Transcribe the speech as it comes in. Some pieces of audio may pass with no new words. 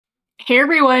Hey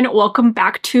everyone, welcome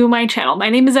back to my channel. My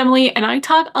name is Emily and I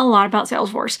talk a lot about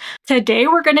Salesforce. Today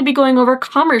we're going to be going over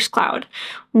Commerce Cloud,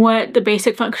 what the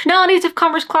basic functionalities of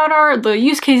Commerce Cloud are, the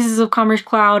use cases of Commerce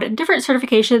Cloud, and different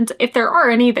certifications, if there are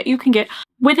any, that you can get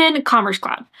within Commerce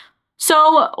Cloud.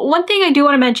 So one thing I do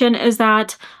want to mention is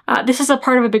that this is a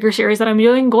part of a bigger series that I'm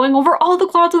doing, going over all the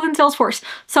clouds within Salesforce.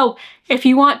 So if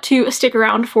you want to stick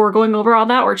around for going over all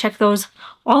that or check those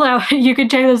all out, you can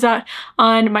check those out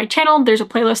on my channel. There's a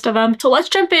playlist of them. So let's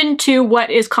jump into what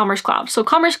is Commerce Cloud. So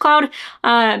Commerce Cloud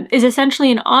is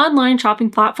essentially an online shopping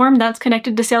platform that's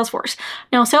connected to Salesforce.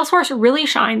 Now, Salesforce really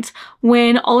shines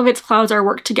when all of its clouds are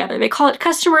worked together. They call it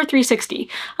Customer 360,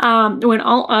 when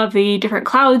all of the different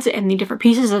clouds and the different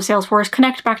pieces of Salesforce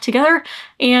connect back together,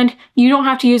 and you don't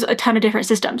have to use a ton of different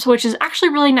systems, which is actually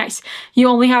really nice. You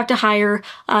only have to hire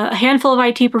a handful of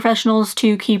IT professionals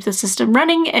to keep the system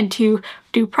running and to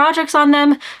do projects on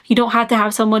them. You don't have to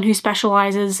have someone who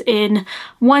specializes in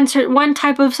one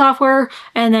type of software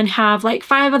and then have like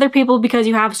 5 other people because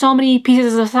you have so many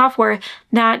pieces of software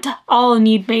that all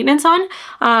need maintenance on.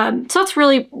 So that's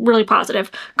really, really positive.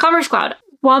 Commerce Cloud.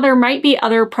 While there might be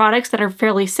other products that are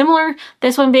fairly similar,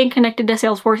 this one being connected to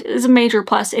Salesforce is a major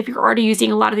plus if you're already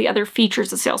using a lot of the other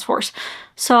features of Salesforce.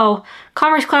 So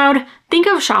Commerce Cloud, think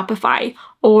of Shopify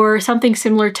or something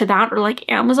similar to that, or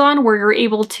like Amazon, where you're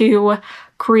able to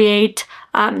create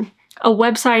a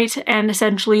website and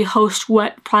essentially host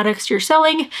what products you're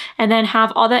selling and then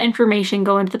have all that information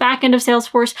go into the back end of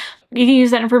Salesforce. You can use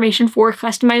that information for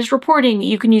customized reporting.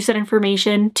 You can use that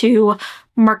information to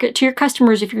market to your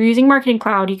customers. If you're using Marketing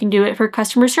Cloud, you can do it for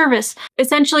customer service.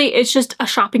 Essentially, it's just a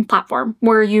shopping platform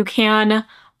where you can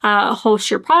host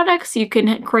your products, you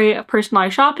can create a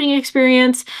personalized shopping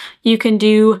experience, you can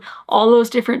do all those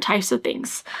different types of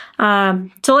things.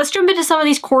 So let's jump into some of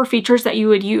these core features that you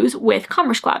would use with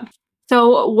Commerce Cloud.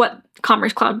 So what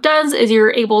Commerce Cloud does is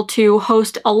you're able to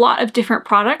host a lot of different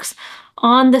products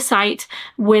on the site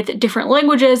with different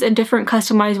languages and different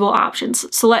customizable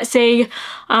options. So let's say,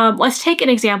 let's take an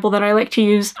example that I like to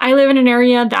use. I live in an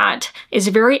area that is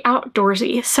very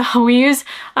outdoorsy. So we use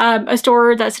a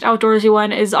store that's an outdoorsy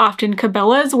one is often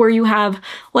Cabela's, where you have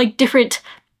like different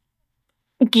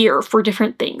gear for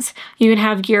different things. You can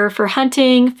have gear for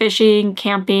hunting, fishing,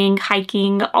 camping,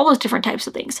 hiking, all those different types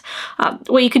of things.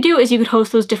 What you could do is you could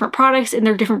host those different products in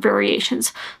their different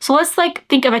variations. So let's like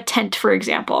think of a tent, for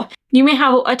example. You may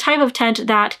have a type of tent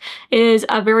that is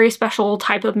a very special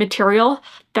type of material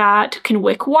that can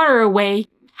wick water away,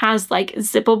 has like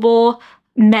zippable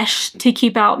mesh to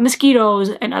keep out mosquitoes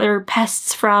and other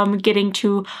pests from getting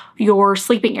to your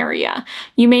sleeping area.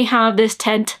 You may have this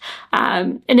tent,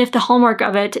 and if the hallmark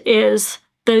of it is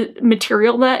the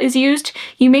material that is used,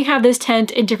 you may have this tent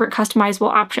in different customizable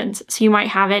options. So you might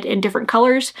have it in different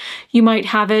colors, you might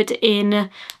have it in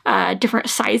different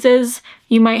sizes,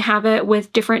 you might have it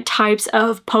with different types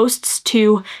of posts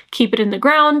to keep it in the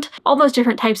ground, all those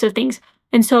different types of things.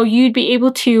 And so you'd be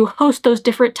able to host those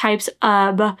different types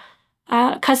of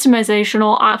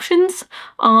customizational options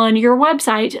on your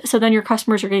website, so then your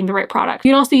customers are getting the right product.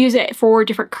 You can also use it for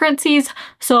different currencies.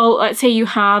 So let's say you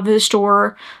have the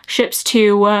store ships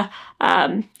to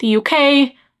the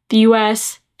UK, the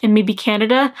US, and maybe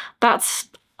Canada. That's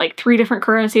like 3 different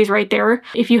currencies right there.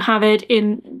 If you have it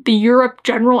in the Europe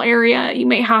general area, you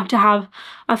may have to have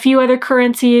a few other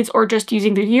currencies or just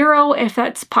using the euro if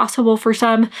that's possible for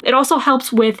some. It also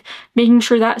helps with making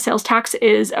sure that sales tax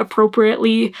is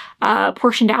appropriately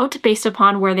portioned out based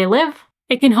upon where they live.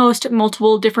 It can host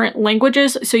multiple different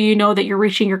languages, so you know that you're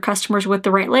reaching your customers with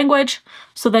the right language,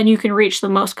 so then you can reach the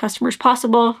most customers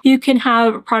possible. You can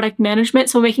have product management,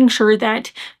 so making sure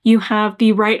that you have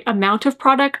the right amount of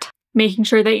product, making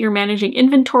sure that you're managing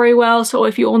inventory well. So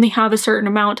if you only have a certain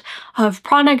amount of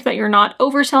product, that you're not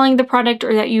overselling the product,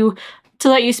 or that you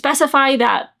specify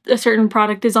that a certain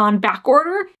product is on back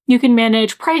order. You can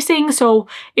manage pricing. So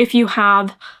if you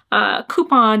have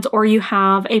coupons, or you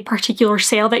have a particular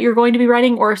sale that you're going to be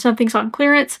running, or if something's on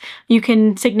clearance, you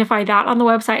can signify that on the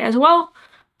website as well.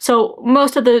 So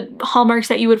most of the hallmarks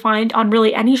that you would find on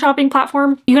really any shopping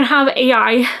platform. You can have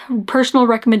AI, personal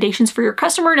recommendations for your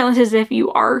customer. Now this is if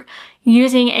you are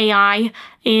using AI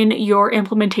in your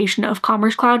implementation of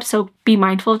Commerce Cloud, so be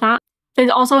mindful of that. It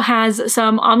also has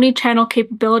some omni-channel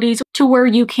capabilities to where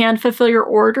you can fulfill your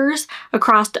orders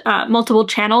across multiple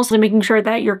channels and making sure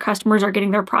that your customers are getting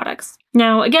their products.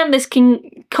 Now, again, this can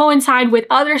coincide with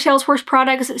other Salesforce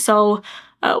products. So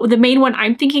The main one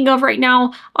I'm thinking of right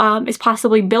now is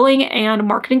possibly billing and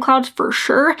marketing clouds for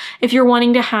sure. If you're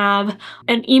wanting to have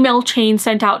an email chain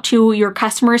sent out to your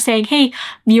customers saying, hey,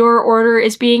 your order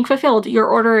is being fulfilled, your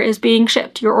order is being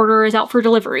shipped, your order is out for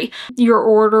delivery, your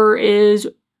order is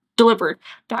delivered,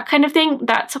 that kind of thing,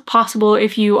 that's possible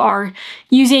if you are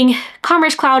using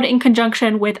Commerce Cloud in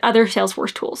conjunction with other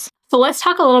Salesforce tools. So let's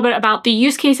talk a little bit about the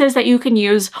use cases that you can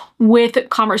use with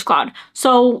Commerce Cloud.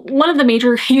 So one of the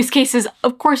major use cases,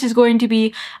 of course, is going to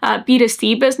be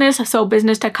B2C business, so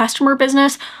business to customer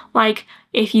business, like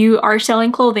if you are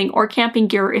selling clothing or camping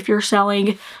gear, if you're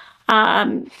selling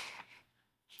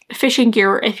fishing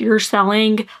gear, if you're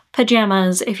selling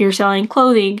pajamas, if you're selling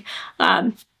clothing,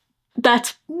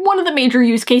 that's one of the major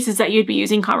use cases that you'd be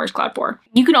using Commerce Cloud for.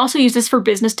 You can also use this for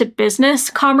business to business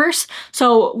commerce.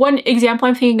 So one example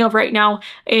I'm thinking of right now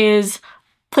is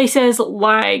places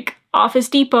like Office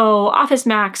Depot, Office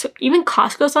Max, even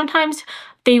Costco sometimes.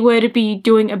 They would be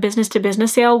doing a business to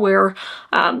business sale where,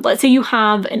 let's say you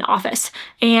have an office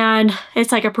and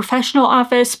it's like a professional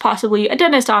office, possibly a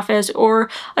dentist office or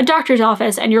a doctor's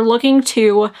office, and you're looking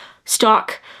to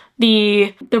stock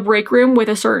the break room with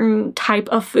a certain type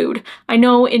of food. I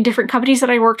know in different companies that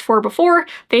I worked for before,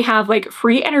 they have like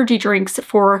free energy drinks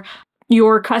for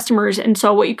your customers. And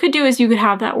so what you could do is you could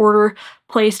have that order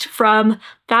placed from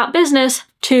that business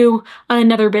to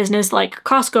another business like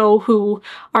Costco who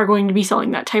are going to be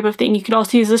selling that type of thing. You could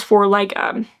also use this for like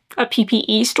a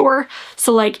PPE store.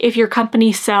 So like if your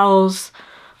company sells,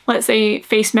 let's say,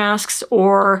 face masks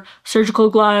or surgical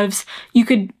gloves, you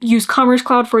could use Commerce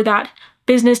Cloud for that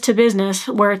business to business,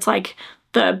 where it's like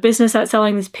the business that's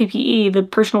selling this PPE, the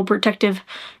personal protective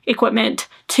equipment,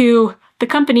 to the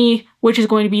company, which is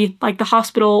going to be like the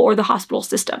hospital or the hospital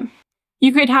system.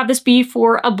 You could have this be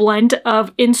for a blend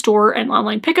of in-store and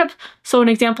online pickup. So an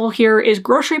example here is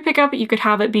grocery pickup. You could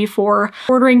have it be for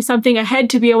ordering something ahead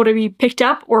to be able to be picked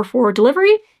up or for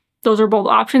delivery. Those are both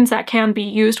options that can be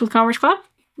used with Commerce Cloud.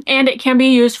 And it can be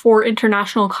used for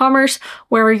international commerce,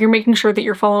 where you're making sure that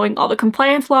you're following all the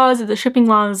compliance laws, the shipping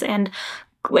laws, and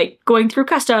like going through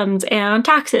customs and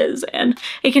taxes, and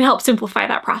it can help simplify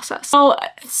that process. So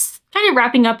kind of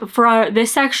wrapping up for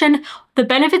this section, the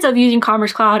benefits of using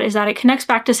Commerce Cloud is that it connects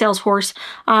back to Salesforce.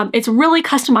 It's really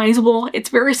customizable. It's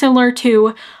very similar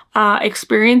to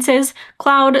Experiences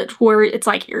Cloud, where it's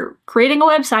like you're creating a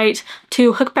website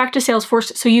to hook back to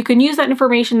Salesforce, so you can use that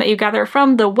information that you gather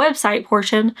from the website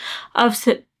portion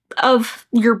of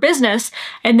your business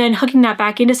and then hooking that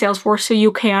back into Salesforce so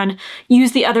you can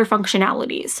use the other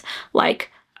functionalities like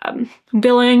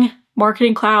billing,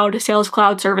 marketing cloud, sales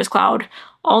cloud, service cloud,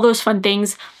 all those fun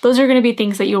things. Those are going to be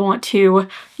things that you'll want to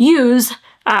use.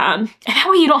 And that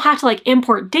way you don't have to like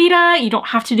import data. You don't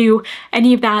have to do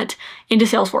any of that into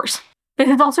Salesforce. This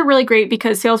is also really great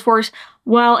because Salesforce,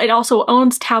 while it also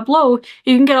owns Tableau,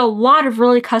 you can get a lot of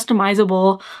really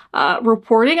customizable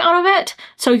reporting out of it.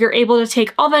 So you're able to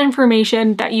take all that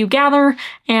information that you gather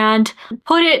and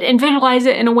put it and visualize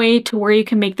it in a way to where you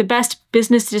can make the best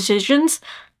business decisions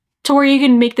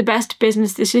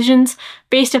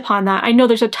based upon that. I know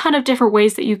there's a ton of different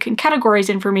ways that you can categorize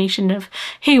information of,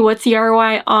 hey, what's the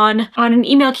ROI on an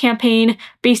email campaign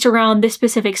based around this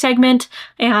specific segment,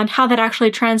 and how that actually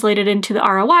translated into the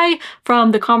ROI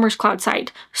from the Commerce Cloud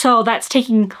site. So that's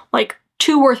taking like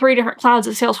 2 or 3 different clouds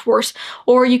of Salesforce.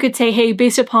 Or you could say, hey,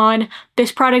 based upon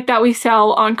this product that we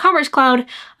sell on Commerce Cloud,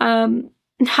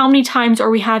 how many times are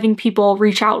we having people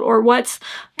reach out, or what's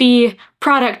the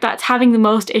product that's having the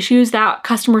most issues that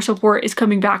customer support is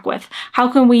coming back with? How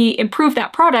can we improve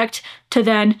that product to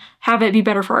then have it be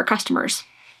better for our customers?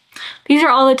 These are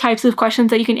all the types of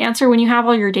questions that you can answer when you have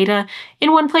all your data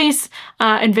in one place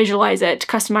and visualize it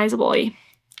customizably.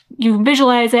 You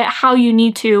visualize it how you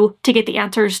need to get the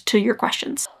answers to your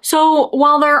questions. So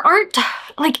while there aren't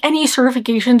like any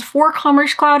certifications for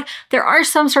Commerce Cloud, there are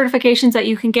some certifications that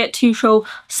you can get to show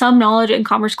some knowledge in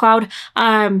Commerce Cloud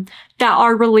that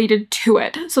are related to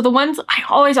it. So the ones I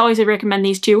always recommend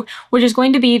these two, which is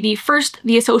going to be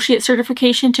the associate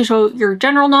certification to show your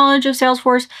general knowledge of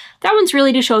Salesforce. That one's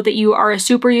really to show that you are a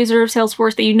super user of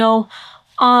Salesforce, that you know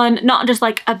on not just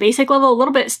like a basic level, a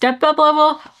little bit step-up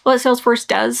level, what Salesforce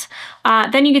does.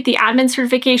 Then you get the admin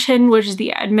certification, which is the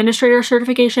administrator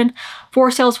certification for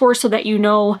Salesforce, so that you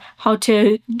know how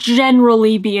to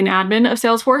generally be an admin of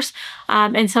Salesforce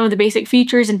and some of the basic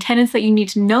features and tenets that you need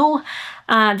to know.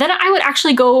 Then I would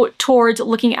actually go towards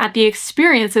looking at the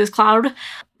Experiences Cloud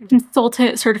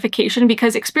consultant certification,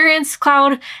 because Experience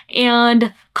Cloud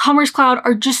and Commerce Cloud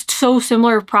are just so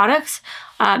similar products.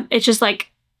 It's just like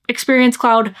Experience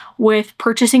Cloud with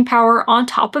purchasing power on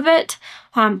top of it.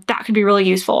 that could be really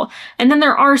useful. And then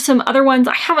there are some other ones.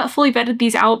 I haven't fully vetted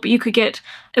these out, but you could get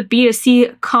a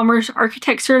B2C Commerce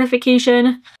Architect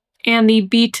certification and the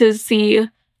B2C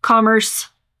Commerce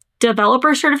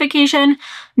Developer certification.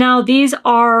 Now, these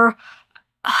are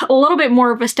a little bit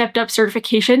more of a stepped up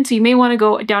certification, so you may want to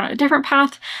go down a different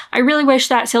path. I really wish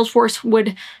that Salesforce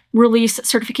would release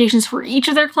certifications for each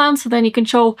of their clouds, so then you can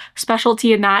show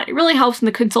specialty in that. It really helps in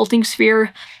the consulting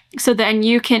sphere, so then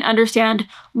you can understand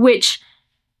which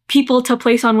people to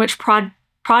place on which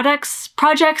projects,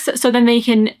 so then they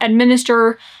can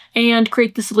administer and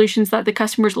create the solutions that the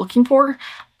customer is looking for.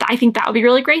 I think that would be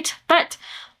really great. But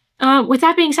with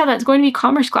that being said, that's going to be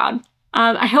Commerce Cloud.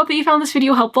 I hope that you found this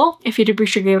video helpful. If you did, be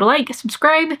sure to give it a like,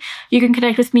 subscribe. You can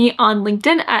connect with me on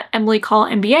LinkedIn at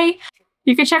EmilyCallMBA.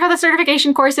 You can check out the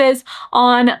certification courses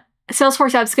on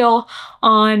Salesforce Upskill,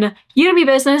 on Udemy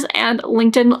Business, and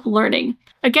LinkedIn Learning.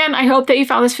 Again, I hope that you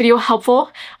found this video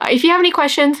helpful. If you have any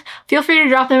questions, feel free to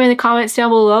drop them in the comments down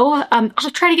below. I'll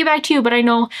try to get back to you, but I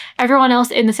know everyone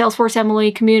else in the Salesforce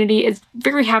Emily community is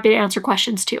very happy to answer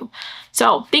questions too.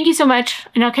 So thank you so much,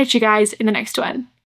 and I'll catch you guys in the next one.